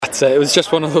That's it. It was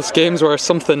just one of those games where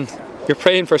you're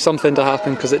praying for something to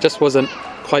happen, because it just wasn't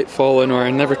quite falling, or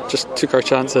I never just took our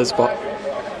chances, but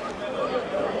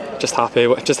just happy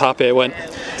it went.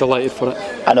 Delighted for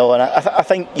it. I know, and I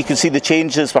think you can see the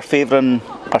changes were favouring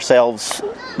ourselves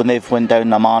when they've went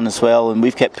down a man as well, and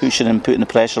we've kept pushing and putting the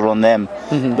pressure on them.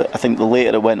 But I think the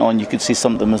later it went on, you could see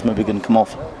something was maybe going to come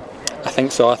off. I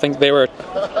think so. I think they were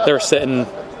sitting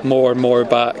more and more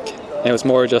back. It was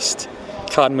more just,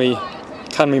 can we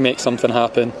make something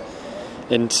happen?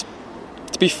 And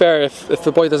to be fair, if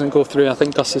the boy doesn't go through, I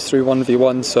think Gus is through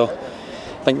 1v1, so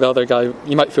I think the other guy,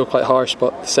 you might feel quite harsh,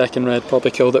 but the second red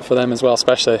probably killed it for them as well,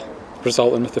 especially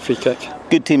resulting with the free kick.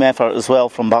 Good team effort as well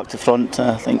from back to front.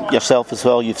 I think yourself as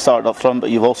well, you've started up front, but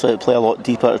you've also had to play a lot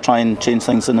deeper to try and change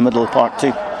things in the middle of the park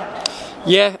too.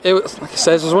 Yeah, it was, like I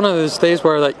said, it was one of those days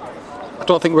where I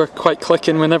don't think we're quite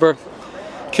clicking. We never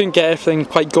couldn't get everything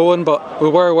quite going, but we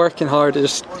were working hard. It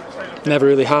just never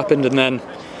really happened. And then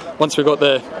once we got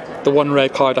the one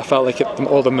red card, I felt like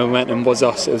all the momentum was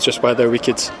us. It was just whether we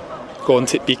could go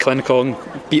and be clinical and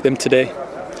beat them today,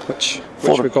 which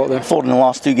we got there. 4 in the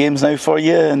last 2 games now for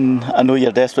you, and I know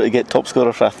you're desperate to get top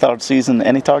scorer for a third season.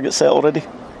 Any targets set already?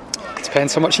 It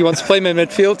depends how much he wants to play me in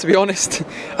midfield, to be honest.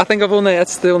 I think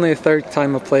it's the only third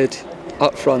time I've played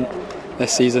up front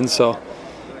this season, so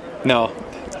no,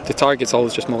 the target's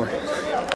always just more.